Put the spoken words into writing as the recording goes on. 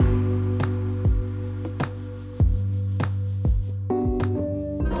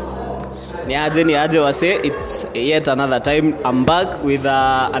Ni aje wase, it's yet another time. I'm back with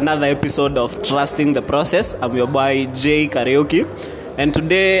another episode of Trusting the Process. I'm your boy Jay Karaoke, and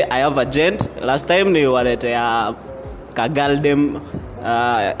today I have a gent. Last time ni waletea Kagaldem,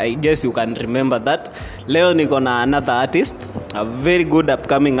 I guess you can remember that. Leo niko na another artist, a very good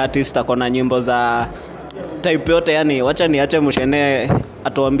upcoming artist. Akona nyimbo za type yote, yani wacha niache mshene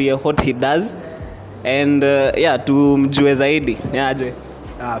atuambie what he does, and tumjue zaidi. Ni aje?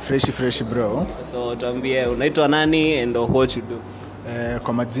 Fresh bro. So tuambie unaitwa nani and what you do?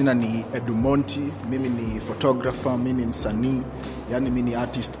 Kwa majina ni Edumonti, mimi ni photographer, mimi ni msanii, yani mimi ni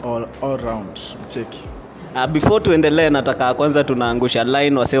artist all round. Cheki. Before tuendelee, nataka kwanza tunaangusha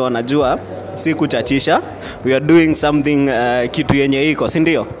line wase wanajua si kuchachisha. We are doing something kitu yenye iko, si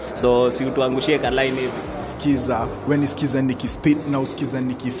ndio? So si utuangushie ka line hivi. Skiza, when skiza nikispit na uskiza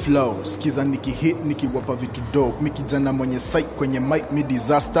nikiflow, skiza nikihit nikiwapa vitu dope, mikijana mwenye psych kwenye mic me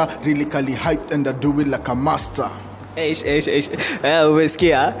disaster, really kali hyped and I do it like a master.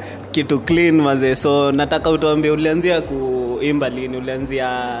 Umesikia kitu clean maze. So nataka utuambie ulianzia kuimba lini,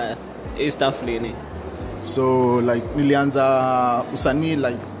 ulianzia stuff lini? So like nilianza usanii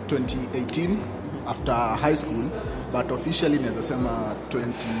like 2018 after high school, but officially naweza sema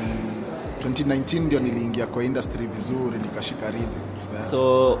 2019 ndio niliingia kwa industry vizuri, nikashika rhythm. Yeah.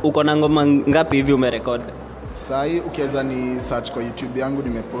 So uko na ngoma ngapi hivi umerecord? Sai ukiweza ni search kwa YouTube yangu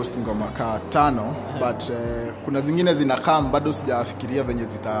nimepost ngoma ka 5, but kuna zingine zinakaa bado sijafikiria venye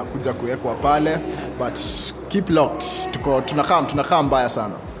zitakuja kuwekwa pale, but keep locked. Tunakaa mbaya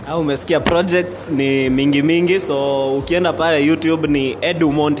sana. Umesikia projects ni mingi, so ukienda pale YouTube ni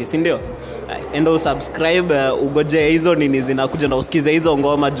Edumonti, si ndio? Enda subscribe, ugoje hizo nini zinakuja na usikize hizo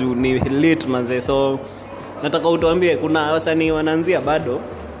ngoma juu ni lit manze. So nataka utuambie, kuna wasanii wanaanzia bado,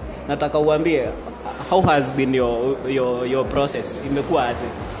 nataka uambie how has been your process, imekuwa aje?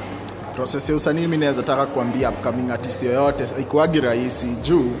 Process ya usanii mimi naweza taka kuambia upcoming artist yoyote haikuagi rahisi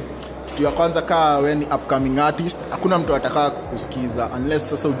juu kitu ya kwanza kaa wewe ni upcoming artist, hakuna mtu atakaye kukusikiza unless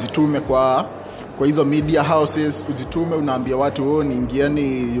sasa ujitume kwa hizo media houses, ujitume unaambia watu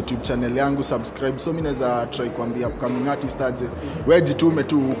niingieni YouTube channel yangu subscribe. So mimi naweza try kuambia upcoming artist aje wewe jitume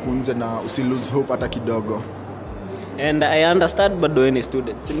tu huku nje na usi lose hope hata kidogo. And I understand but do any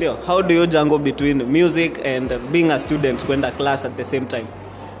students, ndio? How do you juggle between music and being a student, kwenda class at the same time?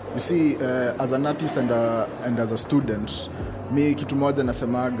 You see, as an artist and as a student, mi kitu moja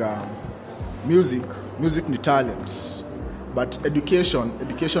nasemaga, music ni talent, but education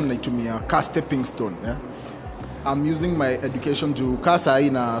naitumia ka stepping stone. Yeah? I'm using my education to kasa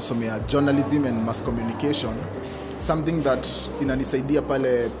nasomea journalism and mass communication, something that inanisaidia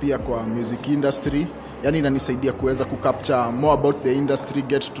pale pia kwa music industry, yani inanisaidia kuweza kucapture more about the industry,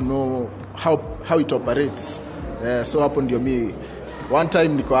 get to know how it operates. So hapo ndio mi one time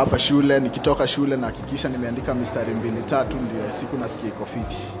niko hapa shule, nikitoka shule na hakikisha nimeandika mistari 2-3 ndio siku nasikia iko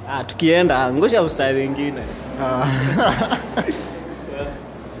fiti. Tukienda ngosha mstari nyingine.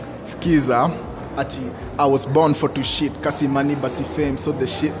 Skiza ati I was born for to shit, kasi money basi fame, so the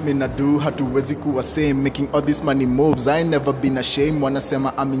shit me na do hatuwezi kuwa same, making all this money moves, I never been ashamed,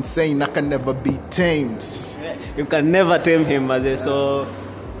 wanasema I'm insane, I can never be tamed. You can never tame him maze. So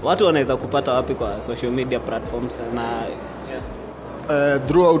watu wanaweza kupata wapi kwa social media platforms na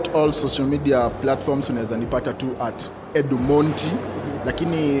throughout all social media platforms unaweza nipata tu at Edumonti,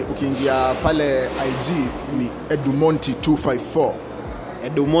 lakini ukiingia pale IG ni Edumonti 254.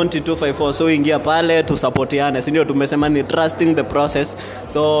 Edumonti 254. So ingia pale tusupportiane, si ndio? Tumesema ni trusting the process,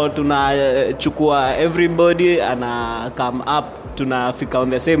 so tunachukua everybody ana come up, tunafika on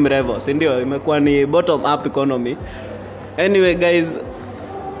the same level, si ndio? Imekuwa ni bottom up economy. Anyway guys,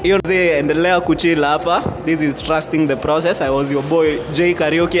 endelea kuchill hapa. This is Trusting the Process. I was your boy Jay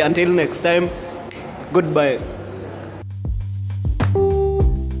Karaoke. Until next time, goodbye.